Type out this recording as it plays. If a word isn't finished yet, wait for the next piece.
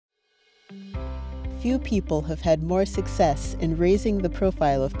few people have had more success in raising the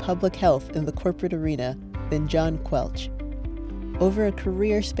profile of public health in the corporate arena than John Quelch. Over a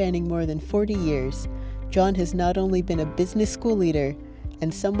career spanning more than 40 years, John has not only been a business school leader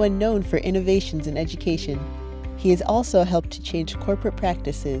and someone known for innovations in education, he has also helped to change corporate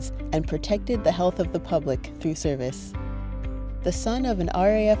practices and protected the health of the public through service. The son of an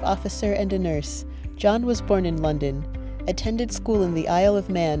RAF officer and a nurse, John was born in London, attended school in the Isle of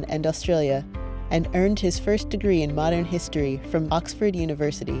Man and Australia, and earned his first degree in modern history from Oxford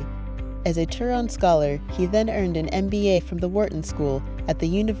University. As a Turon Scholar, he then earned an MBA from the Wharton School at the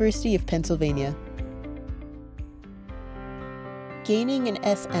University of Pennsylvania. Gaining an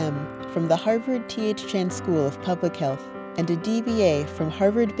SM from the Harvard T.H. School of Public Health and a DBA from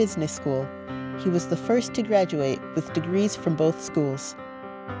Harvard Business School, he was the first to graduate with degrees from both schools.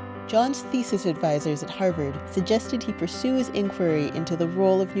 John's thesis advisors at Harvard suggested he pursue his inquiry into the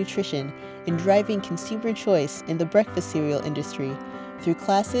role of nutrition in driving consumer choice in the breakfast cereal industry through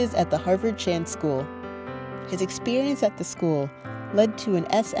classes at the Harvard Chan School. His experience at the school led to an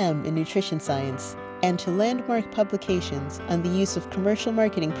SM in nutrition science and to landmark publications on the use of commercial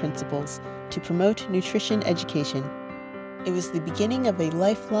marketing principles to promote nutrition education. It was the beginning of a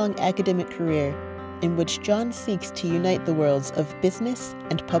lifelong academic career in which John seeks to unite the worlds of business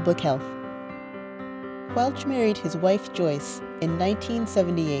and public health. Quelch married his wife Joyce in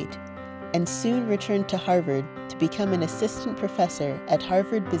 1978 and soon returned to Harvard to become an assistant professor at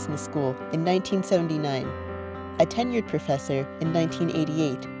Harvard Business School in 1979, a tenured professor in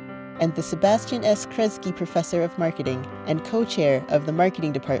 1988, and the Sebastian S. Kresge Professor of Marketing and co-chair of the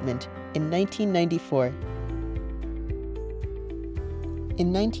Marketing Department in 1994.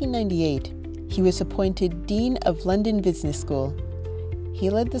 In 1998, he was appointed Dean of London Business School. He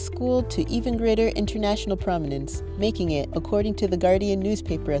led the school to even greater international prominence, making it, according to the Guardian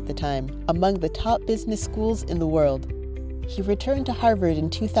newspaper at the time, among the top business schools in the world. He returned to Harvard in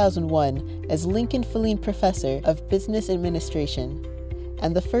 2001 as Lincoln Feline Professor of Business Administration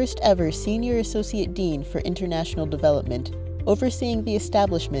and the first ever Senior Associate Dean for International Development, overseeing the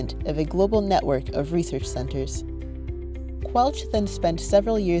establishment of a global network of research centers. Quelch then spent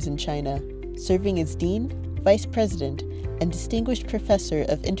several years in China, serving as Dean, Vice President, and Distinguished Professor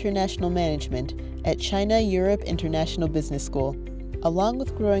of International Management at China-Europe International Business School, along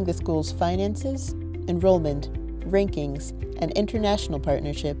with growing the school's finances, enrollment, rankings, and international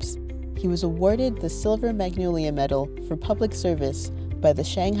partnerships. He was awarded the Silver Magnolia Medal for Public Service by the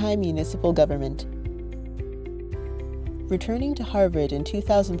Shanghai Municipal Government. Returning to Harvard in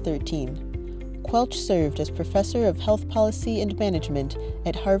 2013, Quelch served as Professor of Health Policy and Management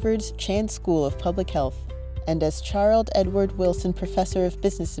at Harvard's Chan School of Public Health and as Charles Edward Wilson Professor of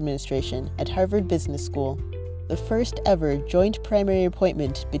Business Administration at Harvard Business School, the first ever joint primary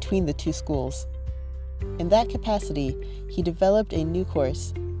appointment between the two schools. In that capacity, he developed a new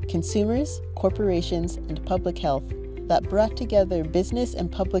course, Consumers, Corporations, and Public Health, that brought together business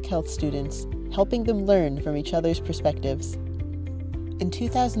and public health students, helping them learn from each other's perspectives. In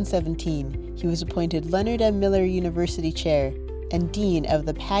 2017, he was appointed Leonard M. Miller University Chair and Dean of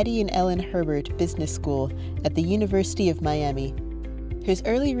the Patty and Ellen Herbert Business School at the University of Miami. His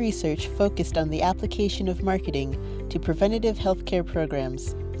early research focused on the application of marketing to preventative healthcare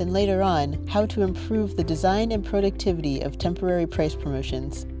programs, then later on, how to improve the design and productivity of temporary price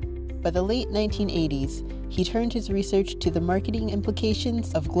promotions. By the late 1980s, he turned his research to the marketing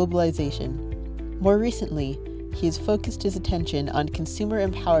implications of globalization. More recently, he has focused his attention on consumer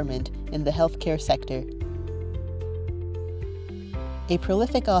empowerment in the healthcare sector. A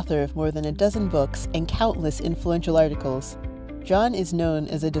prolific author of more than a dozen books and countless influential articles, John is known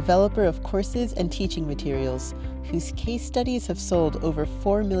as a developer of courses and teaching materials whose case studies have sold over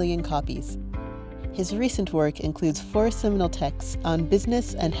 4 million copies. His recent work includes 4 seminal texts on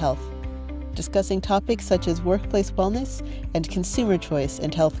business and health, discussing topics such as workplace wellness and consumer choice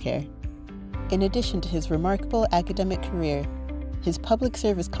in healthcare. In addition to his remarkable academic career, his public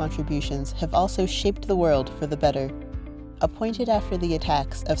service contributions have also shaped the world for the better. Appointed after the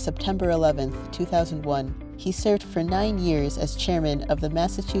attacks of September 11, 2001, he served for 9 years as chairman of the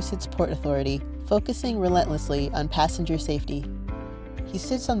Massachusetts Port Authority, focusing relentlessly on passenger safety. He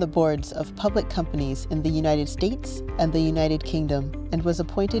sits on the boards of public companies in the United States and the United Kingdom, and was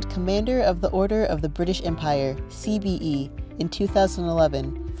appointed Commander of the Order of the British Empire, CBE, in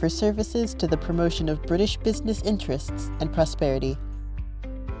 2011 for services to the promotion of British business interests and prosperity.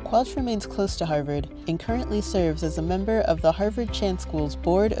 Quelch remains close to Harvard and currently serves as a member of the Harvard Chan School's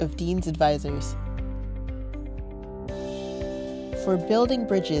Board of Dean's Advisors. For building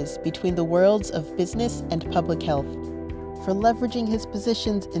bridges between the worlds of business and public health, for leveraging his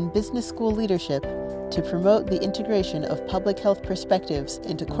positions in business school leadership to promote the integration of public health perspectives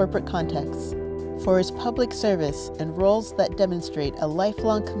into corporate contexts. For his public service and roles that demonstrate a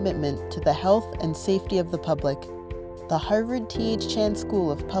lifelong commitment to the health and safety of the public, the Harvard T.H.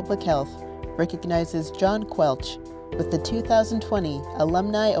 School of Public Health recognizes John Quelch with the 2020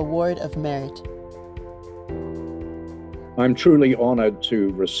 Alumni Award of Merit. I'm truly honored to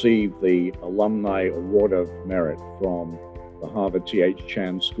receive the Alumni Award of Merit from the Harvard T.H.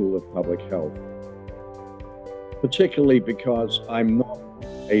 School of Public Health, particularly because I'm not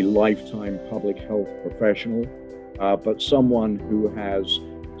a lifetime public health professional, but someone who has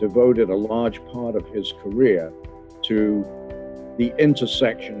devoted a large part of his career to the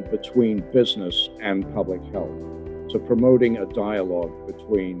intersection between business and public health, to promoting a dialogue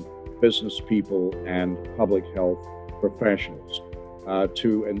between business people and public health professionals,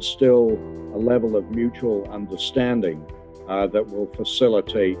 to instill a level of mutual understanding that will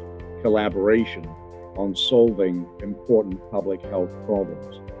facilitate collaboration on solving important public health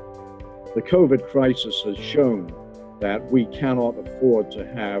problems. The COVID crisis has shown that we cannot afford to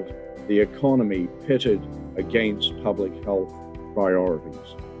have the economy pitted against public health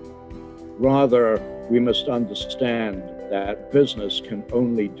priorities. Rather, we must understand that business can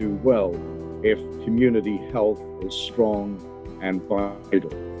only do well if community health is strong and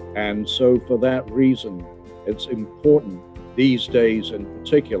vital. And so for that reason, it's important these days in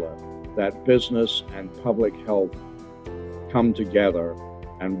particular that business and public health come together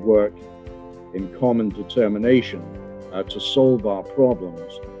and work in common determination to solve our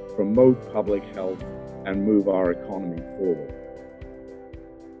problems, promote public health, and move our economy forward.